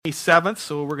27th,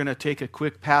 so we're going to take a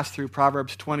quick pass through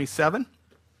Proverbs 27,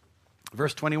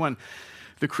 verse 21.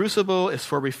 The crucible is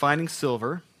for refining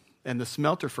silver, and the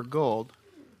smelter for gold,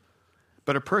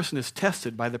 but a person is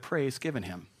tested by the praise given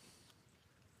him.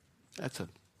 That's a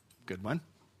good one.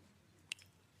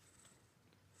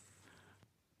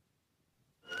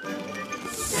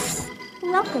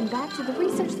 Welcome back to the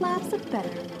Research Labs of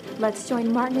Better. Let's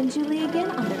join Martin and Julie again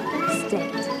on their first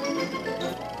date.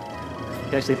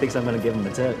 He actually thinks I'm going to give him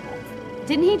a tip.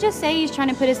 Didn't he just say he's trying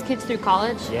to put his kids through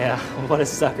college? Yeah, what a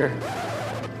sucker.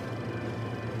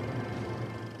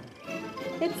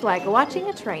 It's like watching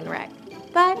a train wreck,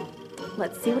 but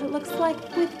let's see what it looks like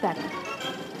with Better.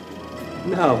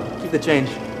 No, keep the change.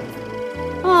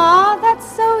 Aw,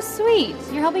 that's so sweet.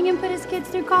 You're helping him put his kids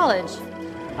through college.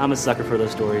 I'm a sucker for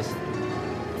those stories.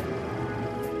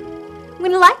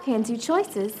 When life hands you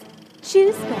choices,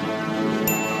 choose Better.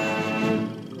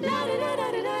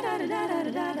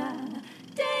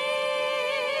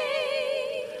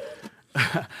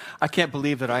 I can't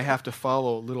believe that I have to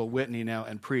follow little Whitney now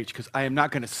and preach, because I am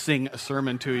not going to sing a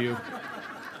sermon to you.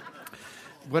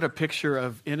 What a picture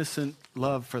of innocent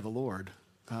love for the Lord,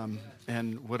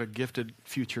 and what a gifted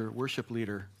future worship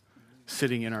leader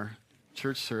sitting in our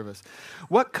church service.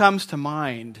 What comes to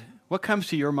mind? What comes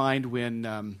to your mind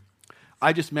when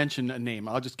I just mention a name?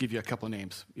 I'll just give you a couple of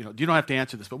names. You don't have to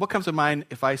answer this, but what comes to mind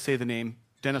if I say the name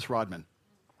Dennis Rodman?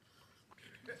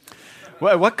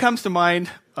 What comes to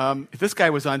mind, if this guy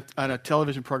was on a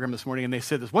television program this morning and they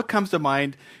said this, what comes to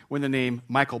mind when the name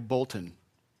Michael Bolton,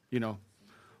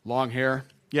 long hair,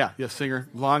 singer,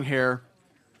 long hair.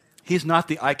 He's not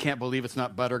the I can't believe it's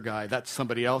not butter guy. That's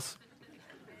somebody else.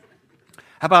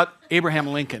 How about Abraham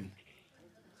Lincoln?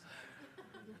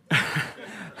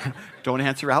 Don't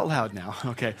answer out loud now,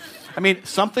 okay.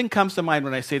 Something comes to mind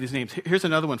when I say these names. Here's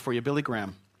another one for you, Billy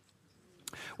Graham.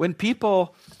 When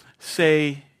people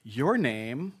say your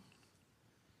name,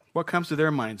 what comes to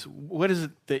their minds? What is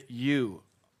it that you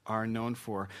are known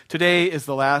for? Today is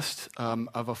the last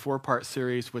of a 4-part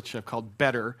series which I've called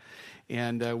Better,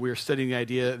 and we're studying the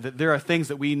idea that there are things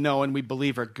that we know and we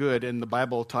believe are good, and the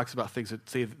Bible talks about things that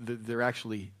say that they're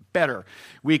actually better.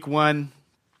 Week 1,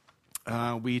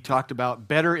 we talked about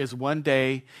better is one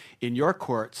day in your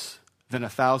courts than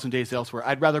 1,000 days elsewhere.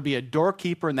 I'd rather be a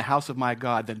doorkeeper in the house of my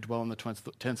God than dwell in the tents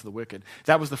of the wicked.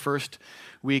 That was the first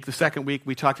week. The second week,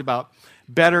 we talked about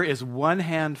better is one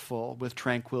handful with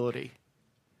tranquility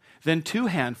than 2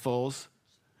 handfuls,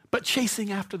 but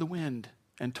chasing after the wind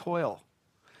and toil.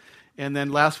 And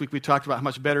then last week, we talked about how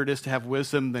much better it is to have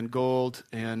wisdom than gold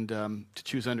and to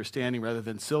choose understanding rather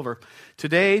than silver.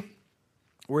 Today,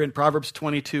 we're in Proverbs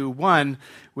 22:1,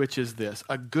 which is this: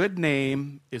 a good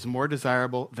name is more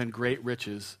desirable than great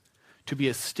riches. To be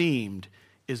esteemed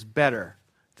is better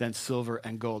than silver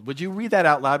and gold. Would you read that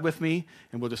out loud with me?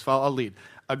 And we'll just follow. I'll lead.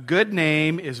 A good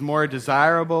name is more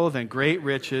desirable than great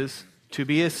riches. To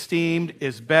be esteemed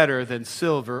is better than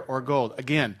silver or gold.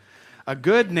 Again, a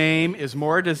good name is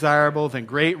more desirable than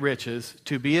great riches.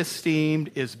 To be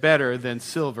esteemed is better than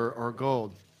silver or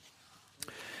gold.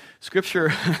 Scripture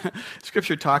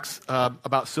talks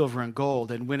about silver and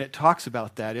gold, and when it talks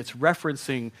about that, it's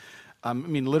referencing,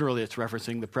 literally it's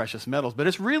referencing the precious metals, but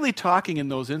it's really talking in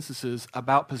those instances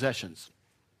about possessions,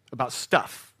 about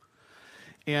stuff.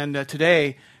 And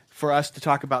today, for us to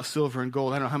talk about silver and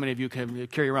gold, I don't know how many of you can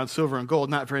carry around silver and gold,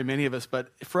 not very many of us, but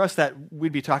for us that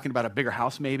we'd be talking about a bigger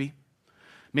house maybe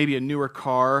a newer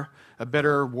car, a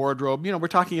better wardrobe. We're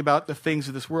talking about the things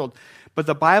of this world. But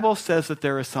the Bible says that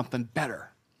there is something better.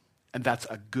 And that's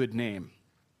a good name.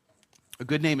 A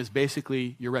good name is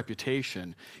basically your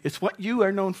reputation. It's what you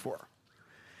are known for.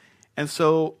 And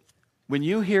so when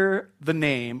you hear a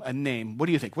name, what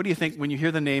do you think? What do you think when you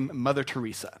hear the name Mother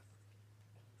Teresa?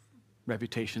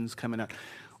 Reputation's coming out.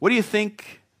 What do you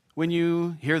think when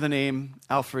you hear the name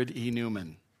Alfred E.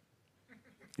 Neuman?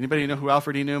 Anybody know who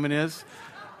Alfred E. Neuman is?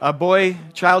 A boy,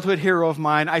 childhood hero of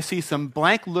mine. I see some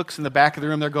blank looks in the back of the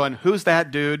room. They're going, who's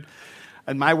that dude?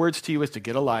 And my words to you is to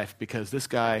get a life, because this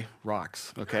guy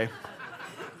rocks, okay?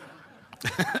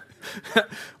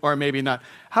 Or maybe not.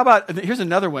 How about, here's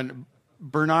another one,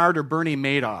 Bernard or Bernie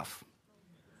Madoff.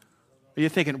 You're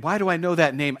thinking, why do I know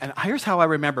that name? And here's how I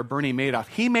remember Bernie Madoff.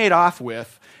 He made off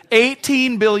with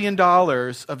 $18 billion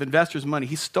of investors' money.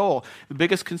 He stole the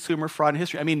biggest consumer fraud in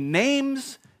history.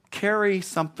 Names carry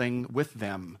something with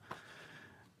them.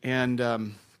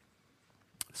 And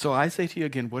so I say to you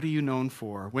again, what are you known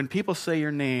for? When people say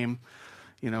your name,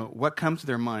 what comes to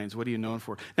their minds? What are you known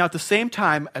for? Now, at the same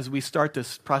time as we start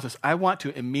this process, I want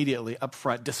to immediately up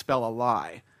front dispel a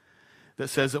lie that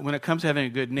says that when it comes to having a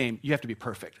good name, you have to be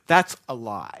perfect. That's a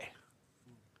lie.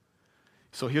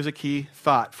 So here's a key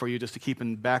thought for you just to keep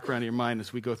in the background of your mind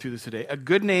as we go through this today. A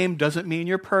good name doesn't mean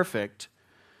you're perfect,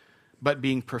 but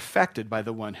being perfected by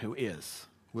the one who is.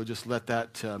 We'll just let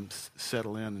that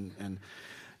settle in. And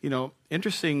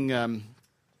interesting,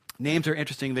 names are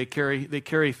interesting. They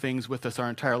carry things with us our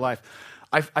entire life.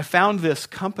 I found this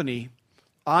company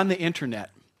on the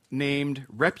internet named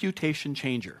Reputation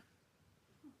Changer.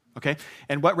 Okay?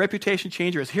 And what Reputation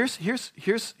Changer is,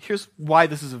 here's why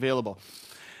this is available.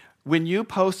 When you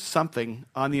post something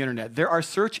on the internet, there are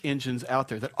search engines out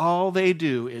there that all they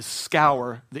do is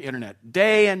scour the internet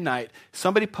day and night.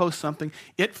 Somebody posts something,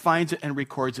 it finds it and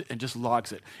records it and just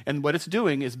logs it. And what it's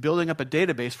doing is building up a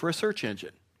database for a search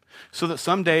engine. So that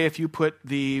someday if you put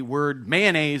the word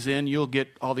mayonnaise in, you'll get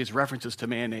all these references to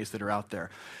mayonnaise that are out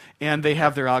there. And they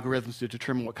have their algorithms to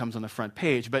determine what comes on the front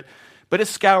page. But it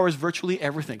scours virtually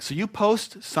everything. So you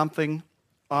post something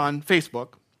on Facebook,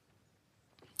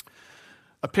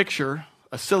 a picture,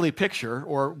 a silly picture,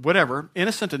 or whatever,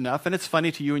 innocent enough, and it's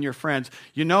funny to you and your friends,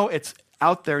 it's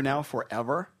out there now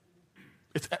forever.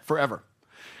 It's forever.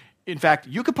 In fact,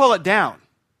 you can pull it down.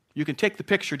 You can take the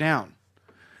picture down,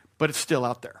 but it's still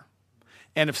out there.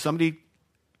 And if somebody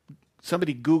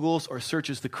Googles or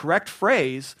searches the correct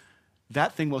phrase,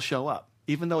 that thing will show up.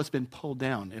 Even though it's been pulled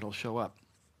down, it'll show up.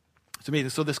 It's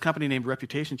amazing. So this company named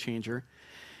Reputation Changer,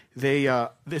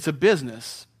 it's a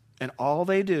business, and all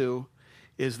they do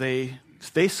is they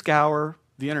scour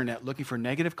the internet looking for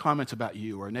negative comments about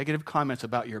you or negative comments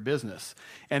about your business.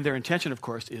 And their intention, of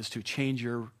course, is to change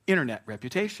your internet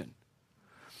reputation.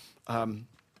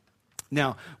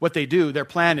 Now, what they do, their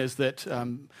plan is that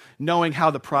knowing how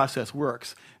the process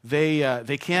works,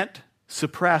 they can't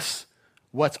suppress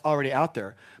what's already out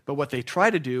there. But what they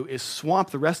try to do is swamp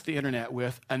the rest of the internet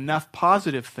with enough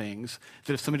positive things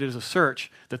that if somebody does a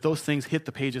search, that those things hit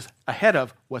the pages ahead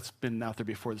of what's been out there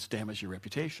before that's damaged your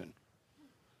reputation.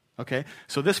 Okay?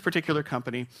 So this particular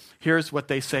company, here's what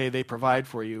they say they provide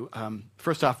for you.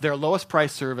 First off, their lowest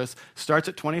price service starts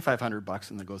at $2,500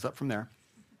 and then goes up from there.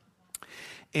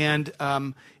 And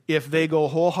if they go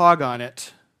whole hog on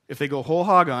it,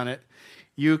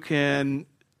 you can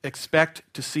expect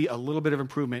to see a little bit of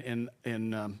improvement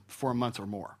in 4 months or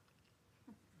more.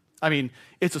 I mean,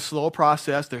 it's a slow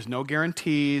process. There's no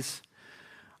guarantees.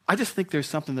 I just think there's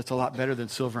something that's a lot better than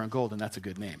silver and gold, and that's a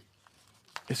good name.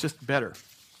 It's just better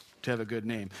to have a good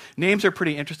name. Names are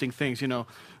pretty interesting things.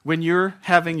 When you're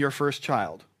having your first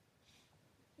child,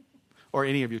 or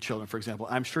any of your children, for example,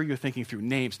 I'm sure you're thinking through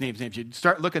names. You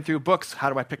start looking through books. How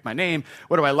do I pick my name?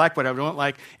 What do I like? What I don't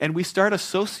like? And we start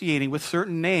associating with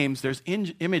certain names. There's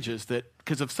images that,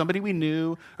 because of somebody we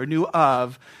knew or knew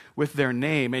of with their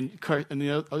name. And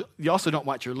you also don't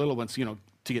want your little ones, to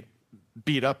get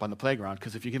beat up on the playground,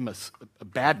 because if you give them a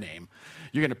bad name,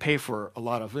 you're going to pay for a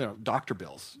lot of doctor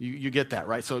bills. You get that,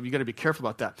 right? So you got to be careful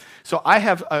about that. So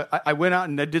I went out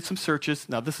and I did some searches.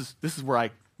 Now this is where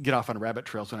I get off on rabbit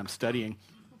trails when I'm studying.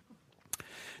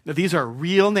 Now, these are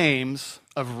real names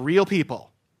of real people,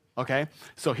 okay?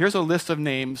 So here's a list of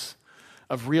names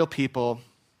of real people.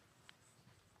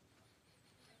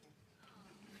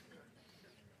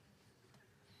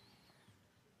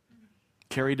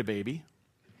 Carry the baby.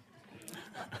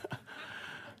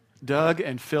 Doug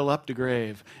and fill up the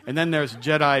grave. And then there's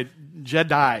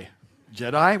Jedi.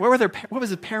 What was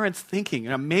the parents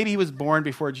thinking? Maybe he was born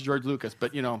before George Lucas,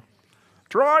 but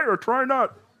try or try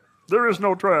not. There is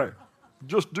no try.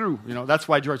 Just do. That's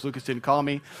why George Lucas didn't call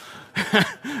me.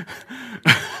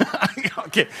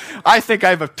 Okay. I think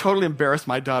I've totally embarrassed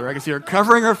my daughter. I can see her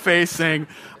covering her face saying,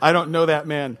 I don't know that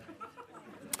man.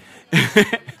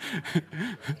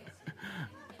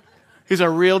 He's a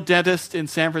real dentist in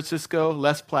San Francisco,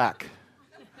 Les Plack.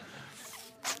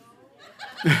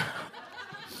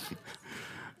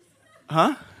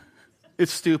 Huh?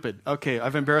 It's stupid. Okay,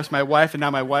 I've embarrassed my wife, and now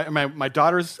my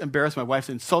daughter's embarrassed. My wife's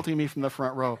insulting me from the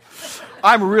front row.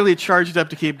 I'm really charged up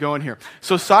to keep going here.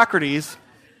 So Socrates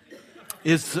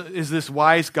is this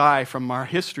wise guy from our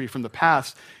history, from the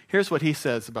past. Here's what he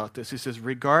says about this. He says,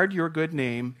 regard your good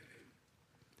name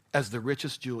as the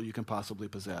richest jewel you can possibly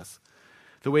possess.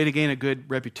 The way to gain a good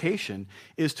reputation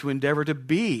is to endeavor to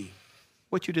be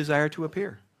what you desire to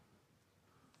appear.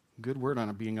 Good word on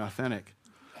it, being authentic.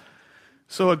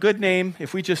 So a good name,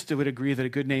 if we just would agree that a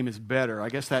good name is better, I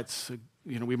guess that's,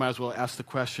 we might as well ask the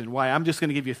question, why? I'm just going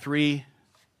to give you 3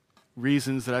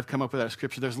 reasons that I've come up with out of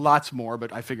Scripture. There's lots more,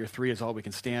 but I figure 3 is all we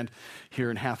can stand here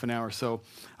in half an hour. So,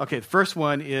 okay, the first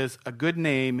one is a good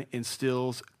name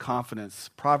instills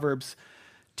confidence. Proverbs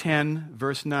 10,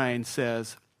 verse 9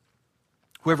 says,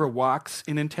 whoever walks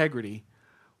in integrity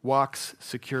walks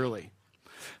securely.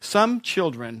 Some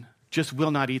children just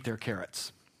will not eat their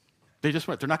carrots. They're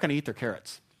not going to eat their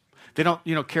carrots. They don't,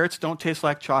 carrots don't taste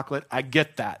like chocolate. I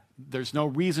get that. There's no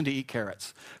reason to eat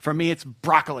carrots. For me, it's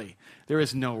broccoli. There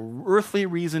is no earthly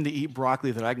reason to eat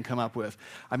broccoli that I can come up with.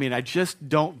 I mean, I just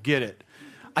don't get it.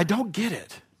 I don't get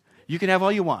it. You can have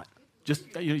all you want. Just,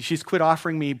 she's quit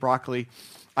offering me broccoli.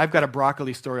 I've got a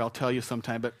broccoli story I'll tell you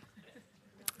sometime, but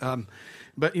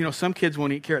some kids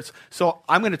won't eat carrots. So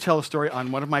I'm going to tell a story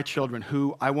on one of my children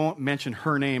who, I won't mention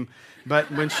her name,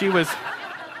 but when she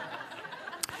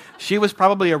was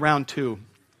probably around 2,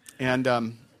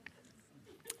 and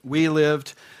we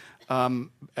lived out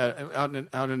in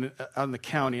the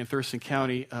county, in Thurston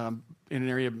County, in an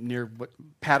area near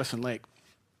Pattison Lake.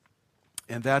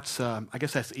 And that's, I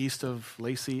guess that's east of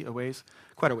Lacey a ways,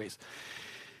 quite a ways.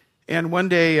 And one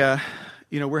day,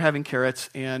 we're having carrots,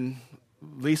 and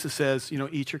Lisa says,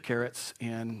 eat your carrots,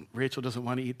 and Rachel doesn't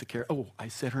want to eat the carrot. Oh, I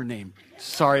said her name.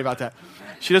 Sorry about that.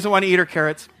 She doesn't want to eat her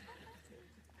carrots,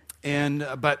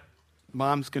 but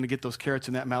Mom's going to get those carrots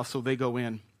in that mouth, so they go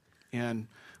in. And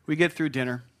we get through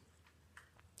dinner,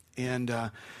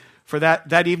 and for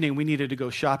that evening, we needed to go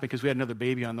shopping because we had another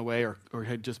baby on the way, or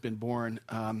had just been born,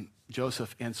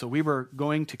 Joseph. And so we were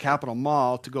going to Capitol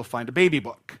Mall to go find a baby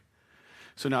book.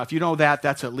 So now, if you know that,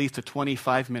 that's at least a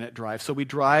 25-minute drive. So we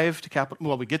drive to Capitol.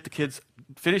 Well, we get the kids,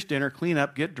 finish dinner, clean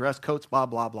up, get dressed, coats, blah,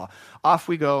 blah, blah. Off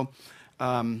we go.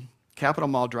 Capitol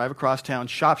Mall, drive across town,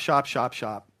 shop.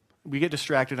 We get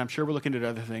distracted. I'm sure we're looking at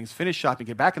other things. Finish shopping,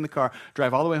 get back in the car,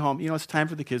 drive all the way home. It's time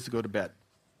for the kids to go to bed.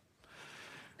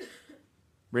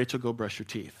 Rachel, go brush your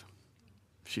teeth.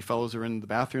 She follows her in the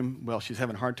bathroom. Well, she's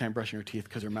having a hard time brushing her teeth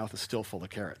because her mouth is still full of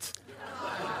carrots.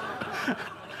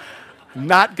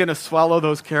 Not going to swallow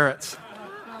those carrots.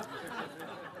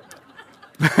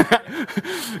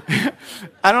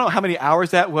 I don't know how many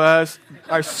hours that was.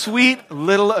 Our sweet,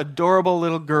 little, adorable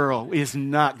little girl is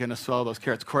not going to swallow those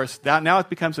carrots. Of course, now it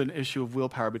becomes an issue of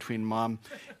willpower between Mom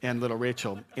and little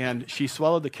Rachel. And she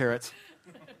swallowed the carrots.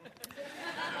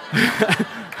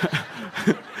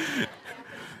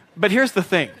 But here's the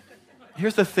thing.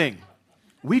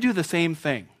 We do the same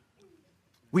thing.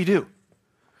 We do.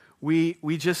 We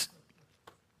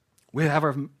have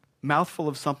our mouthful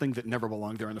of something that never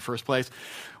belonged there in the first place.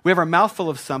 We have our mouthful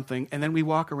of something, and then we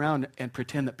walk around and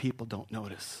pretend that people don't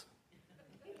notice.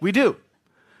 We do.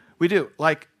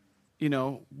 Like,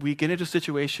 we get into a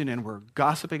situation and we're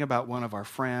gossiping about one of our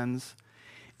friends,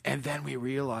 and then we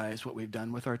realize what we've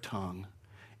done with our tongue,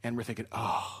 and we're thinking,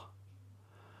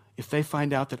 if they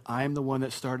find out that I'm the one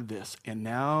that started this, and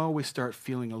now we start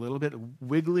feeling a little bit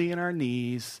wiggly in our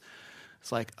knees.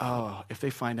 It's like, if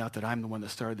they find out that I'm the one that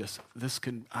started this,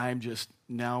 I'm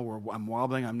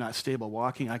wobbling, I'm not stable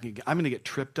walking, I'm going to get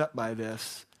tripped up by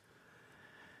this,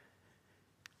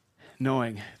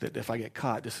 knowing that if I get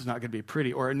caught, this is not going to be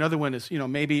pretty. Or another one is,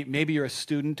 maybe you're a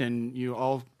student and you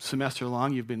all semester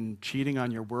long, you've been cheating on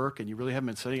your work and you really haven't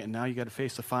been studying, and now you got to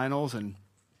face the finals,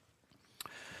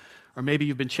 or maybe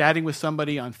you've been chatting with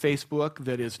somebody on Facebook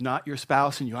that is not your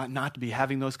spouse, and you ought not to be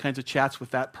having those kinds of chats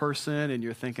with that person, and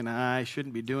you're thinking, I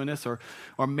shouldn't be doing this. Or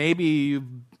maybe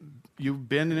you've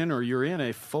been in, or you're in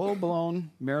a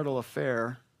full-blown marital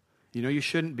affair. You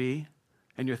shouldn't be,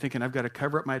 and you're thinking, I've got to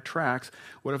cover up my tracks.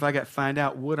 What if I find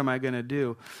out? What am I going to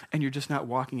do? And you're just not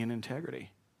walking in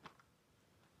integrity.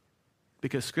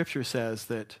 Because Scripture says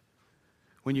that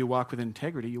when you walk with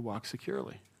integrity, you walk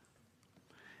securely.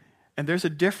 And there's a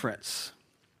difference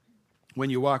when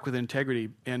you walk with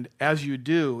integrity. And as you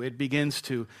do, it begins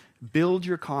to build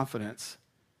your confidence.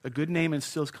 A good name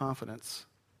instills confidence.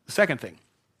 The second thing,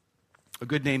 a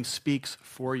good name speaks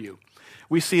for you.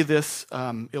 We see this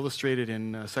illustrated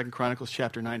in 2 Chronicles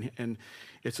chapter 9, and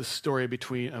it's a story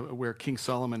between where King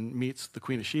Solomon meets the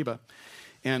Queen of Sheba.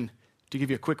 And to give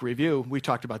you a quick review, we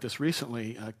talked about this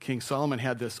recently. King Solomon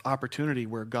had this opportunity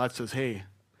where God says, hey,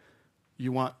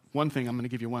 you want one thing, I'm going to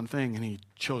give you one thing, and he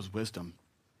chose wisdom.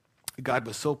 God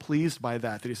was so pleased by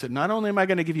that he said, not only am I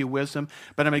going to give you wisdom,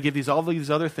 but I'm going to give all these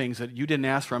other things that you didn't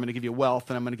ask for. I'm going to give you wealth,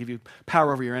 and I'm going to give you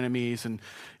power over your enemies, and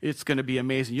it's going to be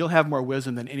amazing. You'll have more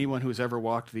wisdom than anyone who's ever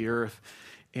walked the earth.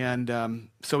 And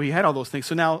so he had all those things.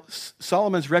 So now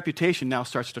Solomon's reputation now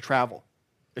starts to travel.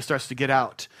 It starts to get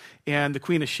out. And the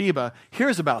Queen of Sheba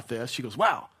hears about this. She goes,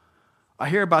 wow, I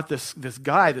hear about this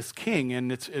guy, this king,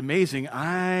 and it's amazing.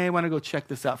 I want to go check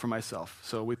this out for myself.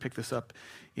 So we pick this up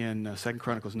in 2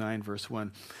 Chronicles 9, verse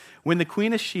 1. When the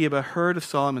Queen of Sheba heard of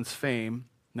Solomon's fame,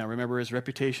 now remember his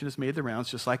reputation has made the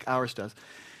rounds, just like ours does,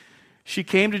 she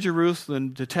came to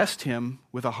Jerusalem to test him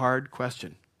with a hard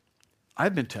question.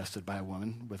 I've been tested by a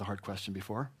woman with a hard question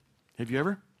before. Have you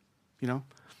ever?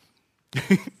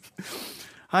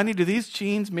 honey, do these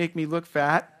jeans make me look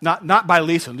fat? Not by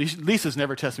Lisa. Lisa's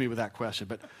never tested me with that question,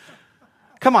 but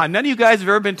come on, none of you guys have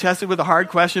ever been tested with a hard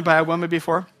question by a woman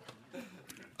before?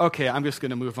 Okay, I'm just going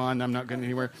to move on. I'm not going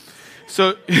anywhere.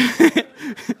 So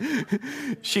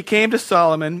she came to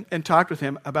Solomon and talked with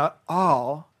him about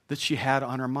all that she had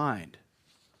on her mind.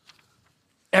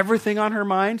 Everything on her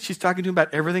mind? She's talking to him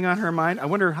about everything on her mind? I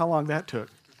wonder how long that took.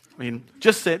 I mean,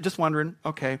 just wondering.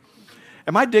 Okay.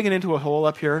 Am I digging into a hole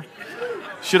up here?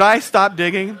 Should I stop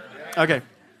digging? Okay.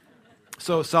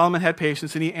 So Solomon had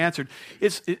patience, and he answered.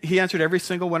 He answered every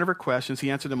single one of her questions. He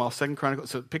answered them all. 2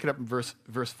 Chronicles. So pick it up in verse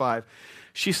 5.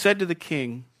 She said to the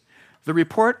king, "The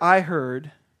report I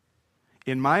heard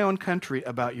in my own country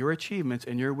about your achievements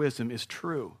and your wisdom is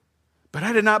true. But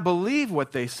I did not believe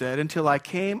what they said until I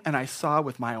came and I saw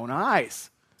with my own eyes.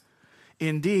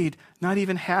 Indeed, not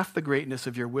even half the greatness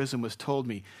of your wisdom was told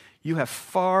me. You have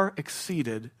far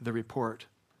exceeded the report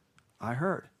I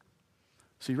heard."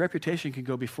 So your reputation can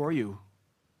go before you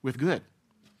with good,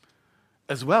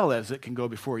 as well as it can go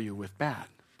before you with bad.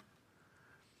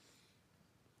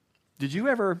 Did you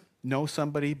ever know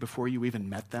somebody before you even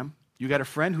met them? You got a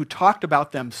friend who talked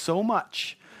about them so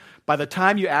much, by the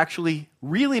time you actually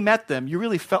really met them, you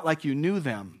really felt like you knew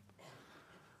them.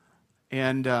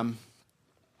 And,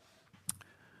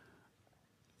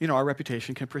 our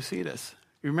reputation can precede us.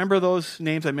 You remember those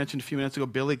names I mentioned a few minutes ago,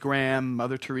 Billy Graham,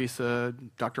 Mother Teresa,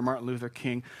 Dr. Martin Luther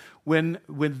King. When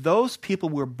those people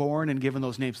were born and given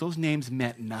those names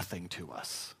meant nothing to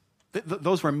us.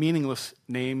 Those were meaningless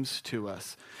names to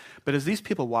us. But as these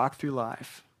people walked through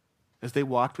life, as they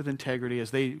walked with integrity,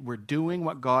 as they were doing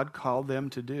what God called them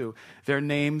to do, their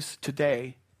names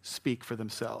today speak for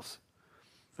themselves.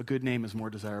 A good name is more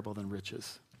desirable than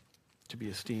riches. To be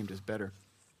esteemed is better.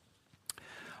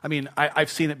 I mean,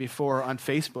 I've seen it before on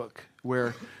Facebook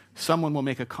where someone will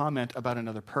make a comment about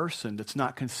another person that's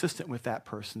not consistent with that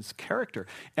person's character,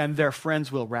 and their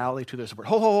friends will rally to their support.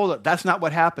 Hold up, that's not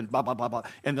what happened, blah, blah, blah, blah.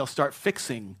 And they'll start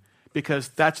fixing because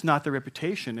that's not their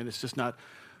reputation, and it's just not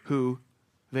who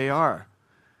they are.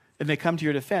 And they come to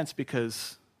your defense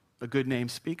because a good name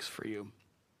speaks for you.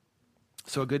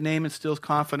 So a good name instills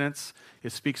confidence,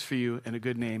 it speaks for you, and a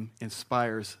good name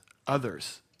inspires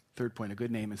others. Third point, a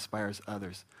good name inspires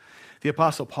others. The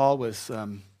Apostle Paul was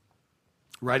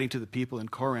writing to the people in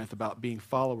Corinth about being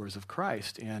followers of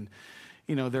Christ, and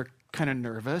they're kind of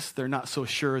nervous. They're not so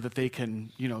sure that they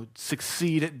can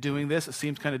succeed at doing this. It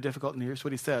seems kind of difficult, and here's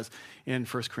what he says in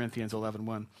 1 Corinthians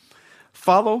 11:1.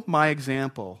 "Follow my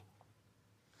example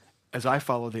as I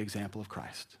follow the example of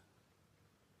Christ."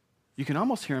 You can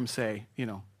almost hear him say,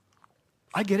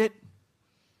 I get it.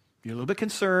 You're a little bit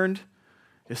concerned.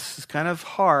 This is kind of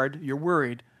hard. You're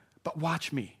worried. But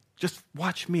watch me. Just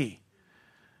watch me.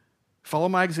 Follow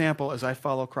my example as I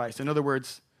follow Christ. In other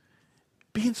words,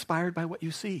 be inspired by what you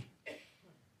see.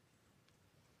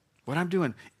 What I'm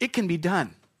doing, it can be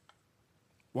done.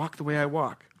 Walk the way I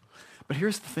walk. But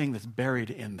here's the thing that's buried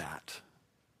in that.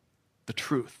 The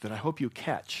truth that I hope you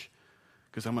catch,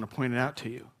 because I'm going to point it out to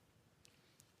you.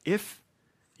 If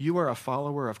you are a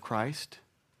follower of Christ,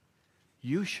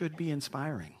 you should be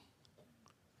inspiring.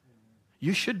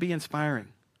 You should be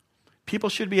inspiring. People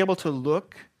should be able to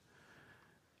look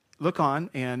on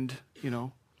and,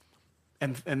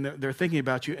 and they're thinking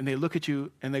about you, and they look at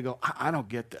you and they go, I don't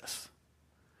get this.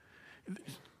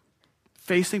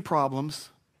 Facing problems,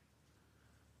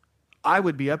 I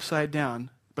would be upside down,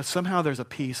 but somehow there's a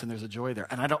peace and there's a joy there.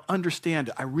 And I don't understand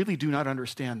it. I really do not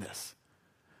understand this.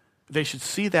 They should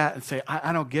see that and say,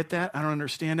 I don't get that. I don't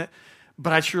understand it,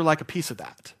 but I'd sure like a piece of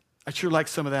that. I'd sure like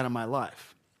some of that in my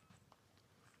life.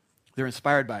 They're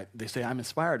inspired by it. They say, I'm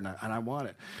inspired and I want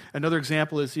it. Another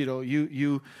example is,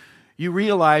 you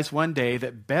realize one day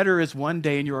that better is one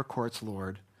day in your courts,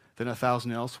 Lord, than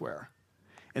 1,000 elsewhere.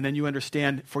 And then you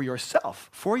understand for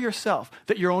yourself,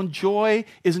 that your own joy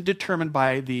isn't determined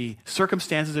by the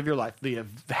circumstances of your life, the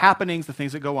happenings, the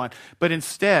things that go on, but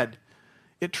instead,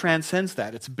 it transcends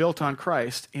that. It's built on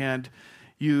Christ, and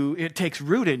it takes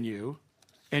root in you,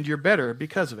 and you're better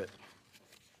because of it.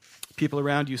 People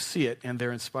around you see it, and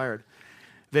they're inspired.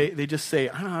 They just say,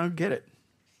 I don't get it.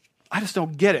 I just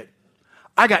don't get it.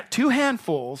 I got 2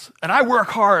 handfuls, and I work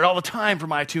hard all the time for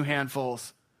my 2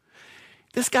 handfuls.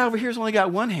 This guy over here's only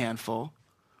got 1 handful.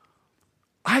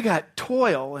 I got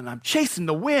toil, and I'm chasing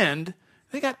the wind.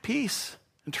 They got peace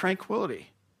and tranquility.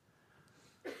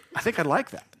 I think I'd like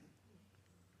that.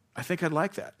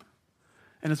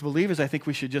 And as believers, I think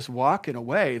we should just walk in a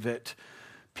way that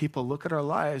people look at our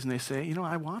lives and they say,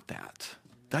 I want that.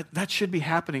 That should be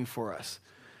happening for us.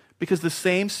 Because the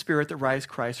same Spirit that raised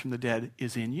Christ from the dead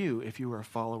is in you if you are a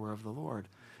follower of the Lord.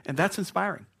 And that's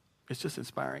inspiring. It's just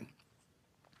inspiring.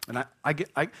 And I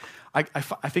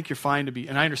think you're fine to be,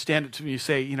 and I understand it when you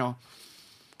say,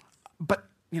 but,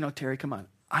 Terry, come on.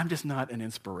 I'm just not an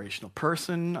inspirational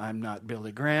person. I'm not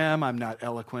Billy Graham. I'm not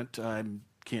eloquent. I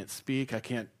can't speak.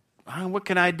 What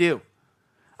can I do?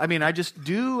 I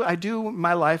do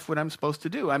my life what I'm supposed to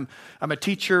do. I'm a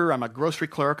teacher. I'm a grocery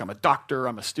clerk. I'm a doctor.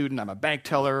 I'm a student. I'm a bank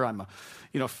teller. I'm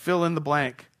a, fill in the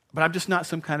blank. But I'm just not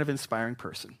some kind of inspiring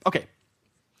person. Okay,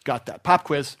 got that. Pop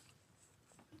quiz.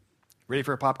 Ready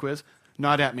for a pop quiz?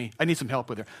 Nod at me. I need some help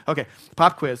with her. Okay,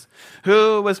 pop quiz.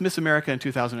 Who was Miss America in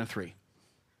 2003?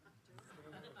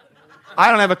 I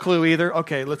don't have a clue either.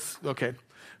 Okay.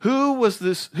 Who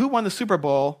won the Super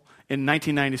Bowl in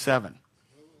 1997?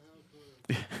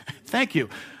 Thank you.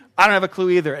 I don't have a clue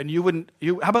either. And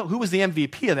how about who was the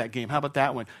MVP of that game? How about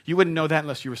that one? You wouldn't know that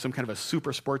unless you were some kind of a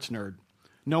super sports nerd.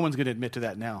 No one's going to admit to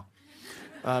that now.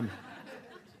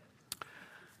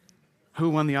 Who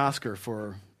won the Oscar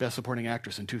for Best Supporting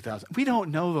Actress in 2000? We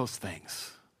don't know those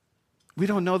things. We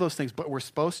don't know those things, but we're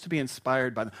supposed to be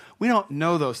inspired by them. We don't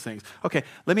know those things. Okay,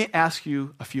 let me ask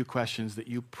you a few questions that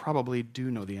you probably do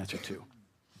know the answer to.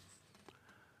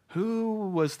 Who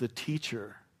was the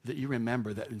teacher that you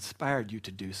remember that inspired you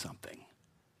to do something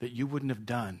that you wouldn't have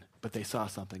done, but they saw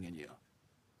something in you?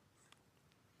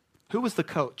 Who was the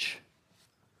coach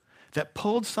that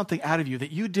pulled something out of you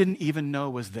that you didn't even know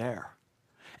was there?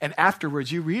 And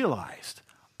afterwards you realized,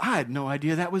 I had no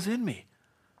idea that was in me.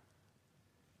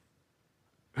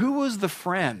 Who was the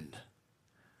friend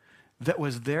that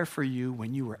was there for you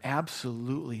when you were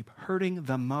absolutely hurting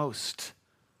the most?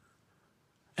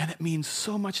 And it means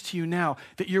so much to you now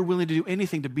that you're willing to do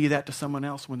anything to be that to someone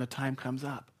else when the time comes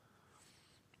up.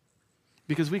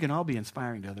 Because we can all be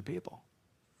inspiring to other people.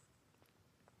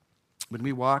 When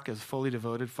we walk as fully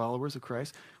devoted followers of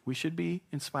Christ, we should be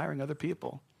inspiring other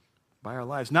people by our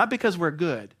lives. Not because we're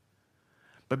good,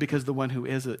 but because the one who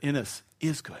is in us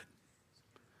is good.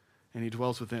 And he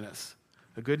dwells within us.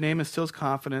 A good name instills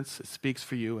confidence, it speaks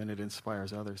for you, and it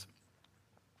inspires others.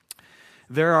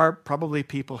 There are probably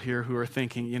people here who are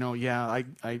thinking,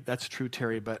 that's true,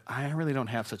 Terry, but I really don't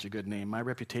have such a good name. My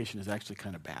reputation is actually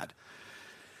kind of bad.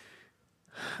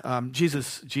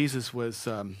 Jesus was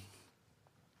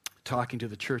talking to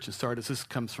the church in Sardis. This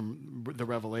comes from the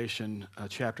Revelation,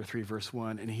 chapter 3, verse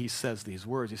 1, and he says these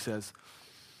words. He says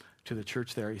to the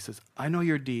church there, he says, I know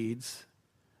your deeds.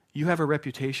 You have a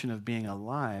reputation of being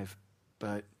alive,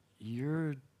 but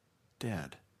you're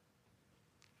dead.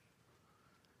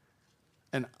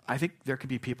 And I think there could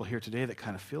be people here today that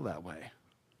kind of feel that way.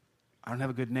 I don't have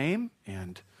a good name,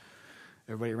 and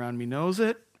everybody around me knows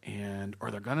it,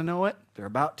 or they're going to know it. They're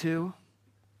about to.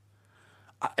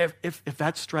 If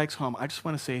that strikes home, I just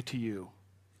want to say to you,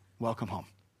 welcome home.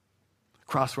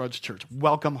 Crossroads Church,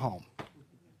 welcome home.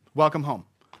 Welcome home.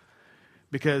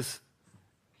 Because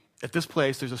at this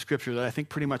place, there's a scripture that I think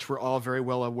pretty much we're all very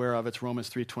well aware of. It's Romans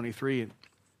 3:23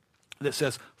 that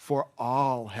says, for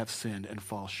all have sinned and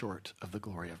fall short of the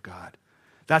glory of God.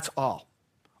 That's all.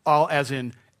 All as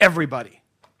in everybody.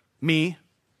 Me,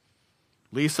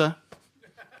 Lisa,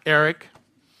 Eric,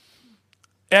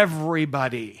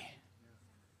 everybody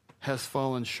has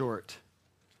fallen short.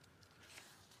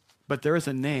 But there is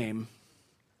a name,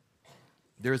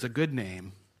 there is a good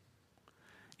name.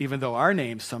 Even though our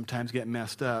names sometimes get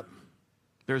messed up,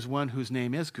 there's one whose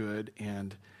name is good,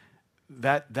 and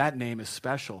that name is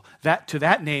special. To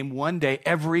that name, one day,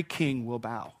 every king will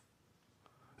bow.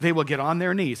 They will get on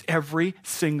their knees. Every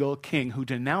single king who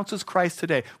denounces Christ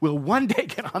today will one day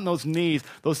get on those knees,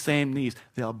 those same knees.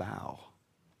 They'll bow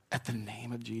at the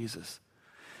name of Jesus.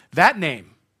 That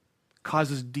name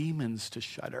causes demons to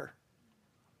shudder.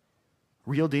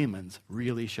 Real demons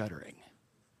really shuddering.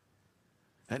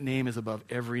 That name is above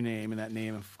every name, and that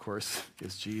name, of course,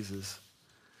 is Jesus.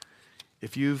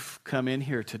 If you've come in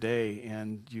here today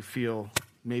and you feel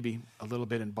maybe a little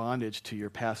bit in bondage to your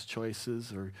past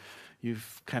choices, or you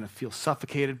kind of feel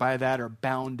suffocated by that, or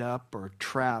bound up, or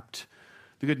trapped,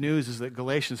 the good news is that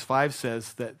Galatians 5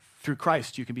 says that through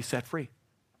Christ you can be set free.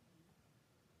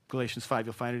 Galatians 5,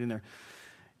 you'll find it in there.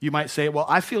 You might say, well,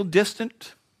 I feel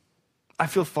distant. I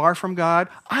feel far from God.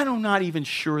 I'm not even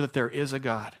sure that there is a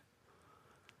God.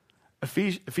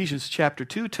 Ephesians chapter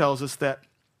 2 tells us that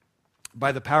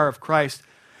by the power of Christ,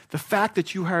 the fact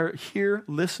that you are here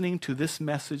listening to this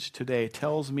message today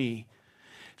tells me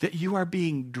that you are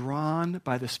being drawn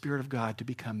by the Spirit of God to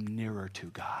become nearer to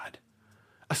God.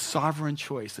 A sovereign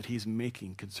choice that he's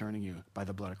making concerning you by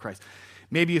the blood of Christ.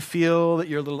 Maybe you feel that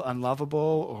you're a little unlovable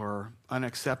or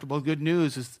unacceptable. Good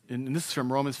news is, and this is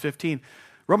from Romans 15.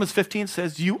 Romans 15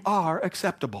 says you are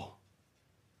acceptable.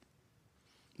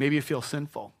 Maybe you feel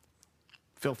sinful.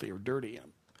 filthy or dirty.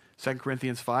 2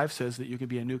 Corinthians 5 says that you can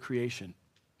be a new creation.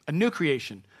 A new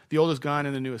creation. The old is gone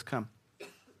and the new has come.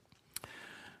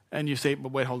 And you say,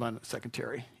 but wait, hold on a second,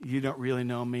 Terry. You don't really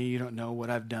know me. You don't know what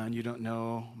I've done. You don't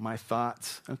know my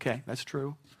thoughts. Okay, that's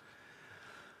true.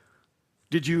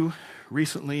 Did you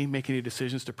recently make any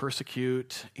decisions to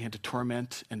persecute and to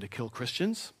torment and to kill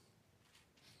Christians?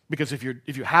 Because if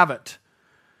you haven't,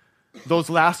 those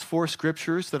last 4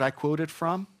 scriptures that I quoted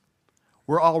from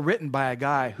were all written by a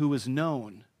guy who was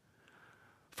known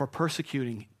for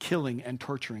persecuting, killing, and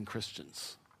torturing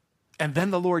Christians. And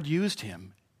then the Lord used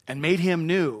him and made him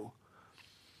new.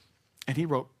 And he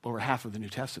wrote over half of the New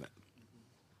Testament.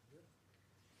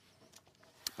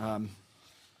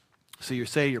 So you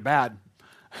say you're bad.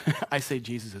 I say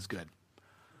Jesus is good.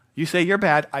 You say you're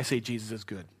bad. I say Jesus is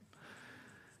good.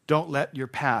 Don't let your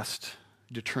past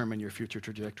determine your future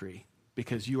trajectory,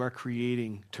 because you are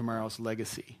creating tomorrow's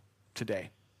legacy today.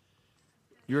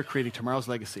 You're creating tomorrow's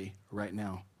legacy right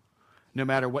now. No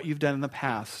matter what you've done in the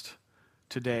past,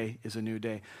 today is a new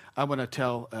day. I want to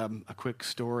tell a quick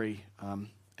story, and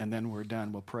then we're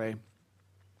done. We'll pray.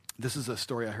 This is a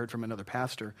story I heard from another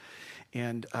pastor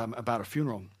and about a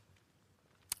funeral.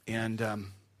 And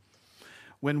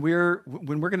when we're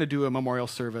going to do a memorial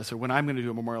service, or when I'm going to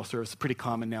do a memorial service, it's pretty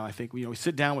common now, I think. We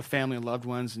sit down with family and loved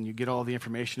ones, and you get all the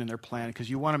information in their plan, because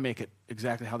you want to make it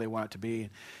exactly how they want it to be.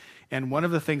 And one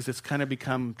of the things that's kind of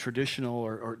become traditional,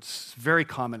 or it's very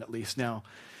common at least now,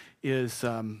 is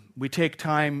we take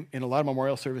time in a lot of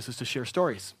memorial services to share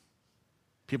stories.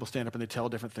 People stand up and they tell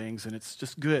different things, and it's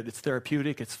just good. It's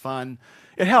therapeutic. It's fun.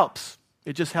 It helps.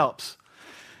 It just helps.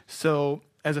 So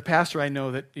as a pastor, I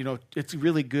know that it's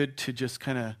really good to just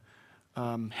kind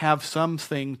of have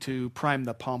something to prime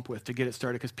the pump with to get it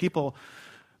started, because people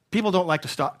don't like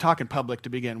to talk in public to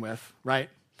begin with, right?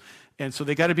 And so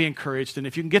they got to be encouraged. And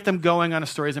if you can get them going on a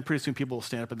story, then pretty soon people will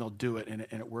stand up and they'll do it, and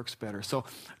it works better. So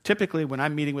typically when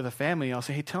I'm meeting with a family, I'll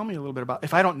say, hey, tell me a little bit about,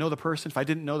 if I don't know the person, if I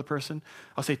didn't know the person,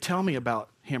 I'll say, tell me about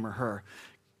him or her.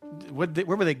 What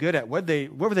were they good at? What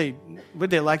would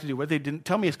they like to do? What they didn't?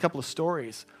 Tell me a couple of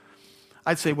stories.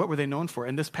 I'd say, what were they known for?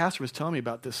 And this pastor was telling me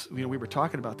about this. We were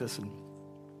talking about this, and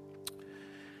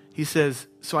he says,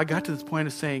 so I got to this point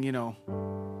of saying,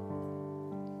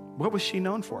 what was she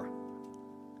known for?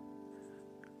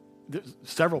 There's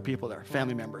several people there,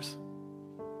 family members.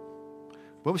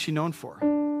 What was she known for?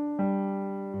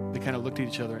 They kind of looked at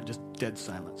each other and just dead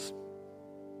silence.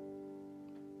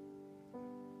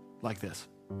 Like this.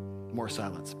 More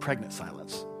silence. Pregnant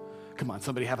silence. Come on,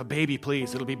 somebody have a baby,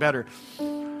 please. It'll be better.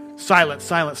 Silence,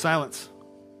 silence, silence.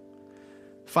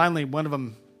 Finally, one of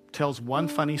them tells one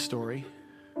funny story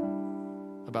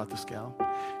about this gal.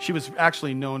 She was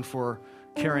actually known for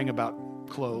caring about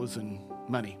clothes and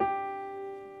money.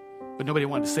 But nobody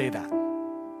wanted to say that.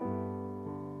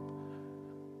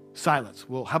 Silence.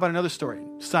 Well, how about another story?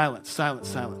 Silence, silence,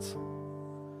 silence.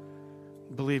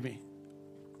 Believe me.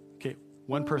 Okay,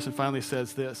 one person finally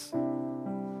says this.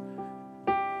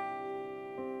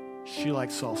 She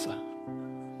likes salsa.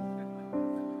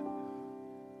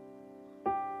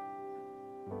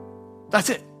 That's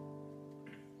it.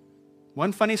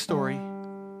 One funny story,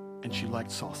 and she liked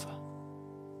salsa.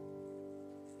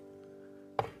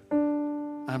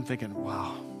 I'm thinking,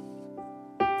 wow,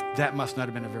 that must not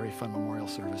have been a very fun memorial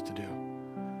service to do.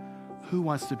 Who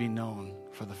wants to be known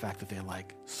for the fact that they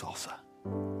like salsa?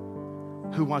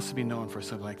 Who wants to be known for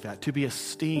something like that? To be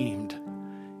esteemed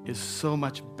is so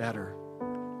much better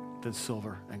than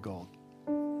silver and gold.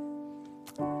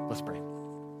 Let's pray.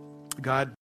 God,